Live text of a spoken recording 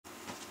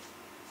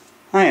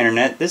Hi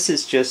Internet, this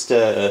is just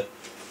a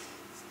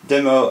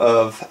demo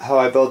of how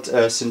I built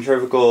a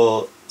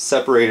centrifugal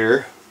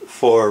separator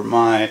for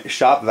my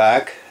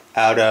shop-vac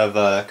out of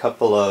a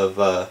couple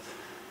of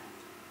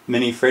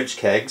mini fridge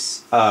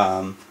kegs.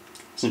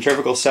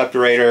 Centrifugal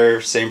separator,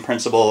 same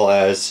principle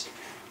as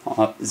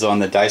is on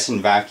the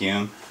Dyson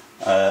vacuum.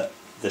 The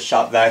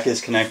shop-vac is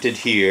connected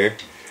here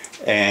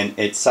and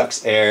it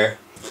sucks air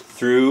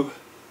through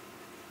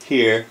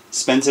here,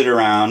 spins it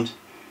around,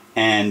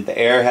 and the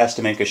air has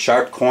to make a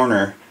sharp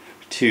corner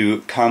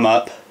to come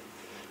up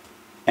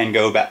and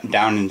go back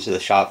down into the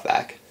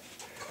shop-vac.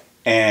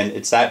 And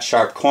it's that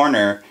sharp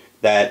corner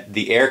that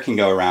the air can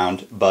go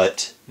around,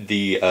 but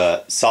the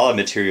solid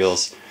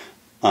materials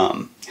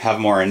have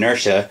more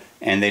inertia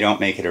and they don't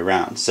make it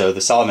around. So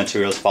the solid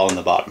materials fall in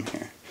the bottom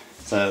here.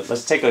 So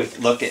let's take a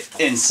look at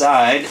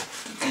inside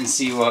and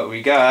see what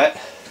we got.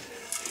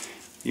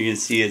 You can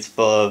see it's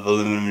full of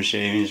aluminum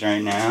shavings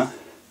right now.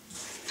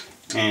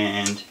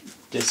 And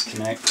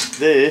disconnect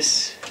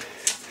this.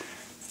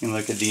 You can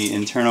look at the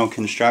internal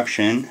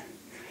construction.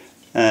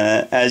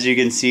 As you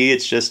can see,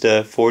 it's just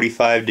a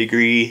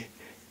 45-degree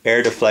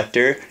air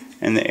deflector,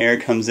 and the air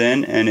comes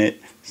in and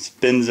it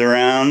spins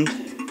around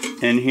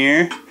in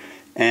here,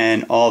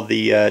 and all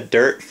the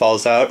dirt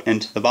falls out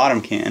into the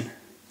bottom can.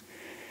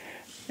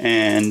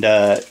 And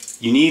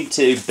you need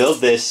to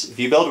build this, if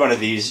you build one of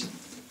these,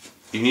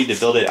 you need to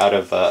build it out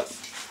of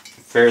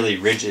fairly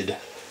rigid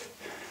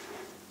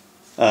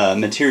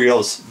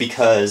materials,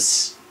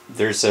 because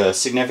there's a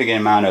significant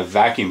amount of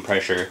vacuum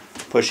pressure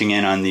pushing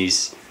in on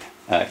these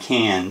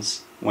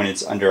cans when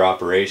it's under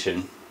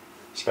operation,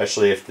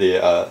 especially if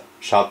the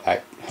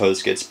shop-vac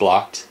hose gets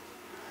blocked.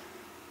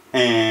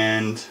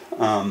 And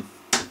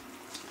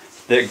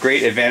the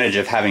great advantage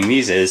of having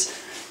these is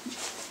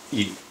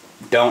you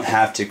don't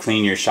have to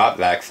clean your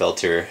shop-vac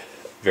filter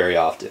very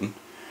often.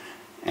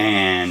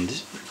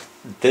 And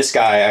this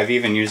guy, I've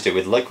even used it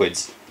with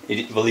liquids.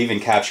 It will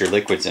even capture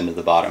liquids into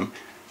the bottom.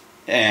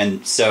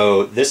 And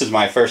so this is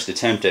my first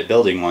attempt at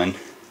building one.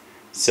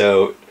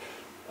 So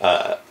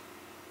I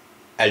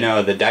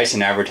know the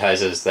Dyson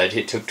advertises that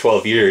it took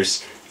 12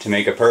 years to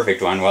make a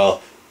perfect one.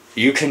 Well,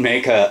 you can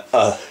make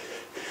a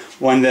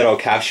one that'll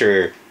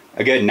capture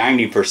a good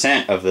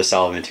 90% of the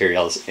solid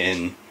materials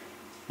in,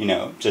 you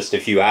know, just a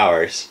few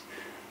hours.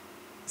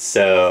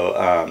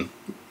 So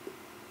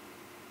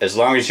as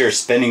long as you're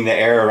spinning the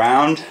air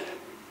around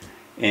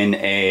in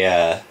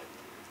a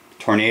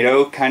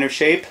tornado kind of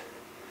shape,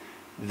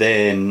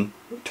 then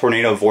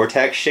tornado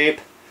vortex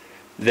shape,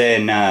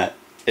 then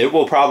it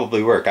will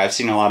probably work. I've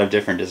seen a lot of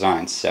different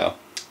designs. So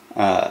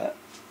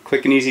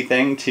quick and easy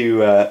thing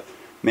to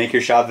make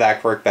your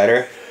shop-vac work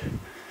better,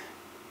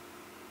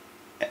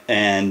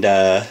 and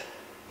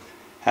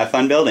have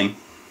fun building.